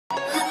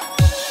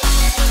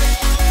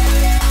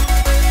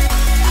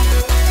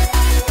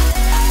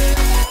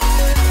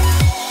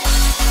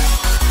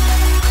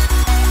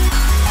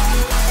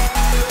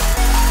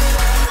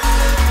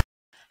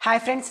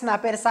Hi friends, నా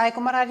పేరు సాయి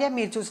కుమార్ ఆర్య.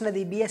 మీరు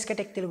చూసినది BSK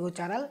tech Telugu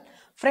channel.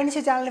 Friends,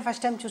 ఈ ఛానల్ని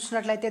ఫస్ట్ టైం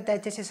చూసినట్లయితే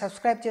దయచేసి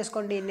సబ్స్క్రైబ్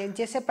చేసుకోండి. నేను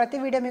చేసే ప్రతి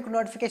వీడియో మీకు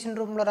నోటిఫికేషన్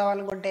రూమ్లో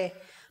రావాలనుకుంటే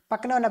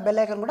పక్కనే ఉన్న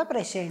బెల్ ఐకాన్ కూడా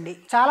ప్రెస్ చేయండి.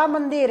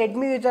 చాలామంది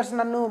రెడ్మీ యూజర్స్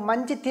నన్ను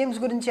మంచి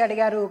థీమ్స్ గురించి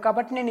అడిగారు,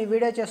 కాబట్టి నేను ఈ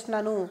వీడియో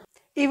చేస్తున్నాను.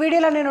 ఈ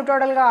వీడియోలో నేను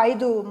టోటల్గా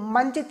 5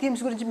 మంచి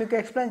థీమ్స్ గురించి మీకు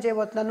ఎక్స్ప్లెయిన్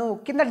చేయబోతున్నాను.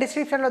 కింద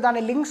డిస్క్రిప్షన్లో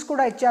దాని లింక్స్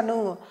కూడా ఇచ్చాను.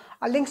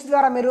 ఆ లింక్స్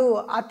ద్వారా మీరు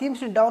ఆ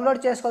థీమ్స్ని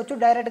డౌన్లోడ్ చేసుకోవచ్చు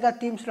డైరెక్ట్గా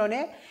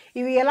థీమ్స్లోనే.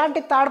 ఇవి ఎలాంటి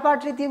థర్డ్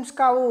పార్టీ థీమ్స్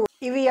కావు,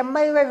 ఇవి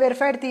MIUI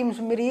వెరిఫైడ్ థీమ్స్.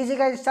 మీరు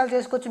ఈజీగా ఇన్స్టాల్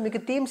చేసుకోవచ్చు. మీకు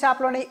థీమ్స్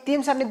యాప్లోనే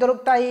థీమ్స్ అన్ని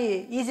దొరుకుతాయి,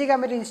 ఈజీగా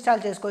మీరు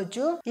ఇన్స్టాల్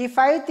చేసుకోవచ్చు. ఈ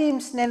 5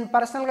 థీమ్స్ నేను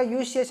పర్సనల్గా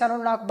యూజ్ చేశాను,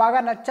 నాకు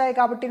బాగా నచ్చాయి,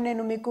 కాబట్టి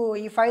నేను మీకు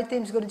ఈ 5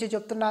 థీమ్స్ గురించి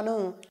చెప్తున్నాను.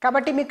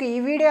 కాబట్టి మీకు ఈ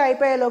వీడియో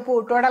అయిపోయేలోపు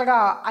టోటల్గా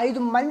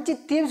 5 మంచి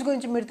థీమ్స్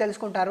గురించి మీరు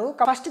తెలుసుకుంటారు.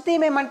 ఫస్ట్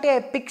థీమ్ ఏమంటే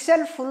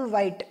పిక్సెల్ ఫుల్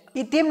వైట్.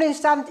 ఈ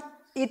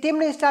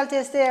థీమ్ని ఇన్స్టాల్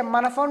చేస్తే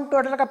మన ఫోన్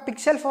టోటల్గా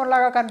పిక్సెల్ ఫోన్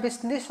లాగా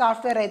కనిపిస్తుంది.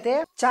 సాఫ్ట్వేర్ అయితే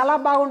చాలా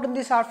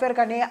బాగుంటుంది సాఫ్ట్వేర్,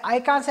 కానీ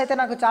ఐకాన్స్ అయితే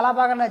నాకు చాలా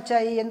బాగా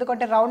నచ్చాయి.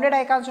 ఎందుకంటే రౌండెడ్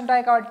ఐకాన్స్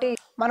ఉంటాయి కాబట్టి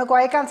మనకు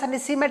ఐకాన్స్ అన్ని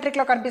సిమెట్రిక్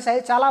లో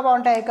కనిపిస్తాయి, చాలా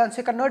బాగుంటాయి ఐకాన్స్.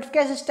 ఇక్కడ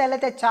నోటిఫికేషన్ స్టైల్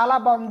అయితే చాలా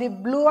బాగుంది.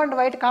 బ్లూ అండ్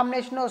వైట్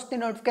కాంబినేషన్ వస్తుంది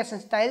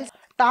నోటిఫికేషన్ స్టైల్స్.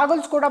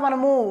 టాగుల్స్ కూడా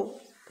మనము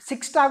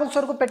 6 టాగుల్స్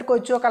వరకు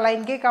పెట్టుకోవచ్చు ఒక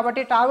లైన్ కి,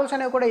 కాబట్టి టాగుల్స్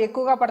అనేవి కూడా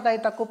ఎక్కువగా పడతాయి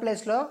తక్కువ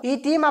ప్లేస్ లో. ఈ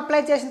థీమ్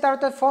అప్లై చేసిన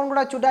తర్వాత ఫోన్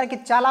కూడా చూడడానికి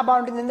చాలా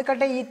బాగుంటుంది,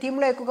 ఎందుకంటే ఈ థీమ్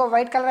లో ఎక్కువగా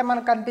వైట్ కలర్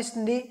మనకు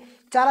కనిపిస్తుంది.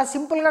 చాలా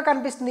సింపుల్ గా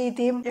కనిపిస్తుంది ఈ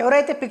థీమ్.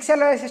 ఎవరైతే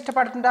పిక్సెల్ OS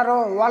ఇష్టపడుతుంటారో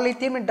వాళ్ళు ఈ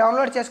థీమ్ ని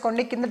డౌన్లోడ్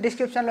చేసుకోండి, కింద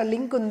డిస్క్రిప్షన్ లో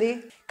లింక్ ఉంది.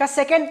 ఇక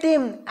second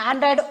theme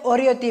Android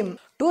Oreo theme.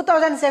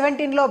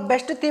 2017 లో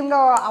బెస్ట్ థీమ్ గా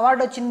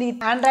అవార్డు వచ్చింది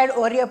ఆండ్రాయిడ్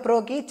ఓరియో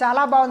ప్రోకి.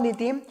 చాలా బాగుంది ఈ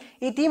థీమ్.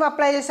 ఈ థీమ్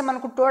అప్లై చేస్తే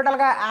మనకు టోటల్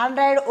గా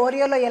ఆండ్రాయిడ్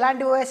ఓరియోలో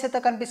ఎలాంటి OS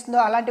అయితే కనిపిస్తుందో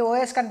అలాంటి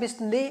OS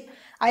కనిపిస్తుంది.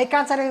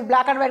 ఐకాన్స్ అనేవి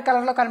బ్లాక్ అండ్ వైట్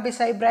కలర్ లో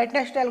కనిపిస్తాయి.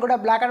 బ్రైట్నెస్ స్టైల్ కూడా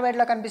బ్లాక్ అండ్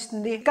వైట్ లో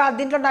కనిపిస్తుంది. ఇంకా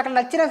దీంట్లో నాకు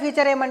నచ్చిన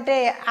ఫీచర్ ఏమంటే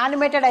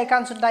యానిమేటెడ్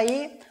ఐకాన్స్ ఉంటాయి.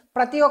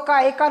 ప్రతి ఒక్క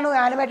ఐకాన్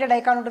యానిమేటెడ్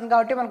ఐకాన్ ఉంటుంది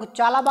కాబట్టి మనకు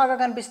చాలా బాగా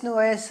కనిపిస్తుంది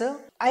OS.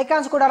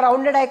 ఐకాన్స్ కూడా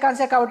రౌండెడ్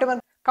ఐకాన్సే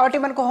కాబట్టి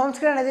మనకు హోమ్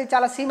స్క్రీన్ అనేది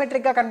చాలా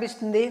సిమెట్రిక్ గా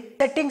కనిపిస్తుంది.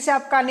 సెట్టింగ్స్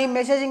యాప్ కానీ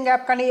మెసేజింగ్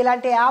యాప్ కానీ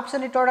ఇలాంటి యాప్స్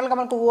అన్ని టోటల్ గా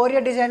మనకు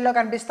ఓరియో డిజైన్ లో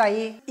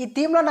కనిపిస్తాయి. ఈ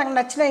థీమ్ లో నాకు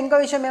నచ్చిన ఇంకో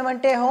విషయం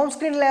ఏమంటే హోమ్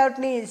స్క్రీన్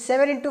లేఅవుట్ ని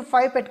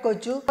 7:5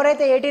 పెట్టుకోవచ్చు.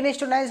 ఎవరైతే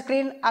 18:9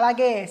 స్క్రీన్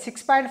అలాగే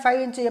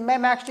 6.5 ఇంచ్ MI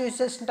Max యూజ్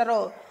చేస్తుంటారో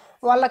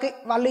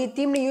వాళ్ళు ఈ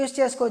థీమ్ ని యూజ్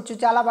చేసుకోవచ్చు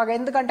చాలా బాగా,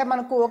 ఎందుకంటే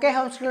మనకు ఒకే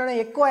హోమ్ స్క్రీన్ లోనే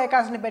ఎక్కువ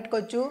ఐకాన్స్ ని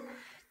పెట్టుకోవచ్చు.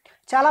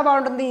 చాలా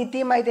బాగుంటుంది ఈ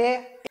థీమ్ అయితే.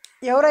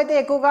 ఎవరైతే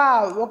ఎక్కువగా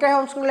ఒకే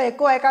హోమ్ స్క్రీన్లో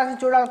ఎక్కువ ఐకాన్స్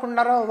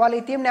చూడాలనుకుంటున్నారో వాళ్ళు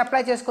ఈ థీమ్ని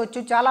అప్లై చేసుకోవచ్చు,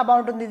 చాలా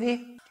బాగుంటుంది ఇది.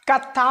 ఇక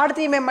థర్డ్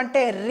థీమ్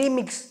ఏమంటే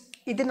రీమిక్స్.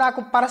 ఇది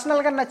నాకు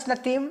పర్సనల్గా నచ్చిన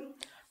థీమ్.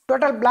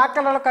 టోటల్ బ్లాక్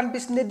కలర్లో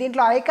కనిపిస్తుంది.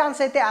 దీంట్లో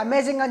ఐకాన్స్ అయితే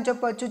అమేజింగ్ అని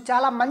చెప్పవచ్చు,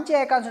 చాలా మంచి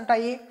ఐకాన్స్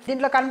ఉంటాయి.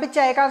 దీంట్లో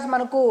కనిపించే ఐకాన్స్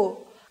మనకు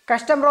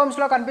కస్టమ్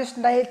రోమ్స్లో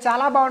కనిపిస్తుంటాయి,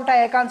 చాలా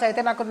బాగుంటాయి ఐకాన్స్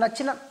అయితే. నాకు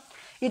నచ్చిన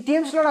ఈ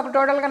థీమ్స్ లో నాకు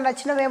టోటల్ గా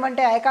నచ్చినవి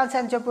ఏమంటే ఐకాన్స్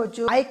అని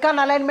చెప్పొచ్చు. ఐకాన్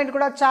అలైన్మెంట్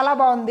కూడా చాలా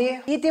బాగుంది.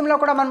 ఈ థీమ్ లో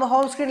కూడా మనం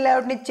హోమ్ స్క్రీన్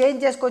లేఅవుట్ ని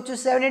చేంజ్ చేసుకోవచ్చు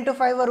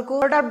 7:5 వరకు.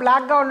 టోటల్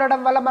బ్లాక్ గా ఉండడం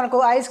వల్ల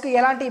మనకు ఐస్ కి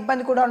ఎలాంటి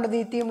ఇబ్బంది కూడా ఉండదు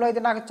ఈ థీమ్ లో.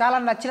 ఇది నాకు చాలా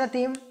నచ్చిన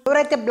థీమ్.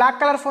 ఎవరైతే బ్లాక్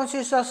కలర్ ఫోన్స్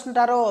యూస్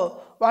చేస్తుంటారో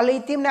వాళ్ళు ఈ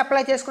థీమ్ ని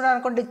అప్లై చేసుకున్నారు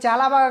అనుకోండి,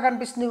 చాలా బాగా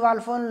కనిపిస్తుంది వాళ్ళ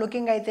ఫోన్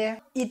లుకింగ్ అయితే.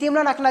 ఈ థీమ్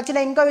లో నాకు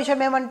నచ్చిన ఇంకో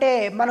విషయం ఏమంటే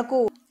మనకు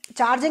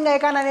ఛార్జింగ్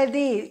ఐకాన్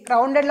అనేది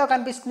రౌండెడ్ లో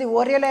కనిపిస్తుంది.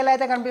 ఓరియోలో ఎలా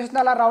అయితే కనిపిస్తుందో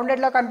అలా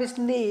రౌండెడ్ లో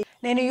కనిపిస్తుంది.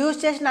 నేను యూజ్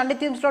చేసిన అన్ని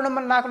థీమ్స్ లోనూ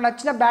నాకు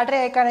నచ్చిన బ్యాటరీ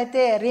ఐకాన్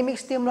అయితే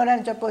రీమిక్స్ థీమ్ లోనే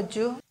అని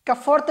చెప్పొచ్చు. ఇక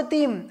ఫోర్త్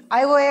థీమ్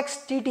iOX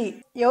TT.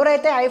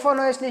 ఎవరైతే ఐఫోన్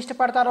OS ని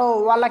ఇష్టపడతారో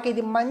వాళ్ళకి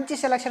ఇది మంచి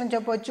సెలక్షన్ అని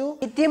చెప్పొచ్చు.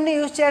 ఈ థీమ్ ని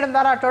యూజ్ చేయడం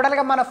ద్వారా టోటల్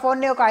గా మన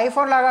ఫోన్ ని ఒక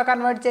ఐఫోన్ లాగా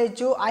కన్వర్ట్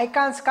చేయొచ్చు.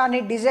 ఐకాన్స్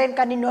కానీ డిజైన్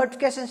కానీ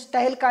నోటిఫికేషన్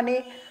స్టైల్ కానీ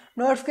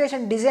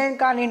నోటిఫికేషన్ డిజైన్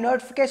కానీ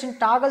నోటిఫికేషన్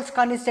టాగల్స్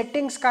కానీ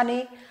సెట్టింగ్స్ కానీ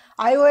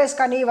iOS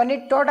కానీ ఇవన్నీ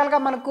టోటల్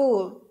గా మనకు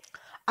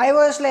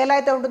iOS లో ఎలా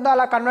అయితే ఉంటుందో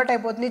అలా కన్వర్ట్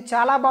అయిపోతుంది.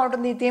 చాలా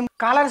బాగుంటుంది ఈ థీమ్.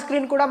 కాలర్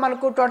స్క్రీన్ కూడా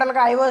మనకు టోటల్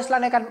గా iOS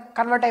లానే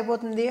కన్వర్ట్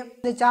అయిపోతుంది.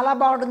 ఇది చాలా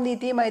బాగుంటుంది ఈ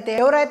థీమ్ అయితే.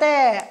 ఎవరైతే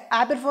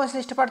యాపిల్ ఫోన్స్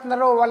ని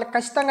ఇష్టపడుతున్నారో వాళ్ళకి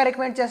ఖచ్చితంగా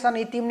రికమెండ్ చేస్తాను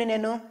ఈ థీమ్ ని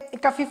నేను.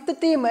 ఇక ఫిఫ్త్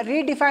థీమ్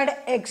రీడిఫైన్డ్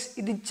ఎగ్స్.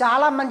 ఇది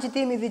చాలా మంచి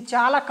థీమ్. ఇది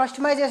చాలా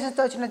కస్టమైజేషన్స్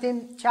తో వచ్చిన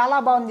థీమ్, చాలా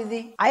బాగుంది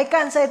ఇది.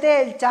 ఐకాన్స్ అయితే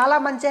చాలా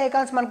మంచి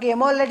ఐకాన్స్. మనకి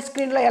ఎమోలెడ్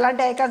స్క్రీన్ లో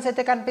ఎలాంటి ఐకాన్స్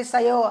అయితే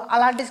కనిపిస్తాయో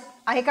అలాంటి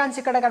ఐకాన్స్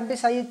ఇక్కడ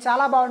కనిపిస్తాయి,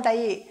 చాలా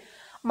బాగుంటాయి.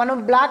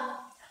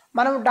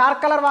 మనం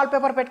డార్క్ కలర్ వాల్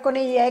పేపర్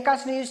పెట్టుకొని ఈ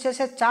ఐకాన్స్ ని యూజ్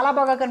చేస్తే చాలా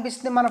బాగా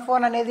కనిపిస్తుంది మన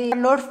ఫోన్ అనేది.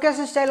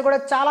 నోటిఫికేషన్ స్టైల్ కూడా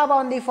చాలా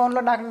బాగుంది ఈ ఫోన్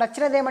లో. నాకు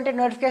నచ్చినది ఏమంటే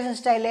నోటిఫికేషన్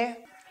స్టైలే.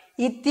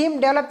 ఈ థీమ్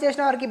డెవలప్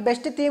చేసిన వారికి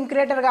బెస్ట్ థీమ్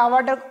క్రియేటర్ గా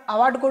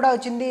అవార్డు కూడా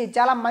వచ్చింది.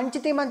 చాలా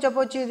మంచి థీమ్ అని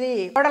చెప్పొచ్చు. ఇది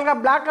టోటల్ గా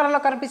బ్లాక్ కలర్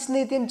లో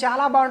కనిపిస్తుంది ఈ థీమ్,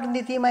 చాలా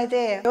బాగుంటుంది ఈ థీమ్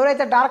అయితే.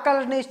 ఎవరైతే డార్క్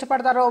కలర్ ని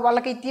ఇష్టపడతారో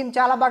వాళ్ళకి ఈ థీమ్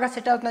చాలా బాగా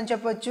సెట్ అవుతుందని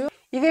చెప్పొచ్చు.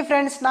 ఇవి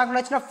ఫ్రెండ్స్ నాకు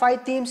నచ్చిన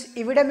 5 థీమ్స్.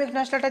 ఈ వీడియో మీకు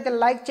నచ్చినట్లయితే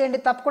లైక్ చేయండి,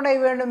 తప్పకుండా ఈ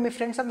వీడియో మీ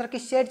ఫ్రెండ్స్ అందరికి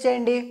షేర్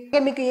చేయండి.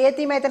 మీకు ఏ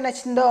థీమ్ అయితే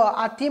నచ్చిందో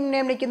ఆ థీమ్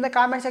నేమ్ ని కింద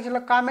కామెంట్ సెక్షన్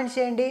లో కామెంట్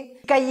చేయండి.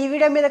 ఇక ఈ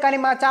వీడియో మీద కానీ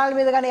మా ఛానల్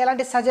మీద కానీ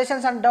ఎలాంటి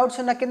సజెషన్స్ అండ్ డౌట్స్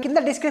ఉన్న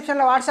కింద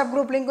డిస్క్రిప్షన్ లో వాట్సాప్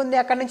గ్రూప్ లింక్ ఉంది,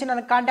 అక్కడ నుంచి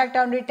నన్ను కాంటాక్ట్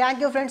అవ్వండి.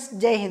 థ్యాంక్ యూ ఫ్రెండ్స్,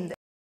 జై హింద్.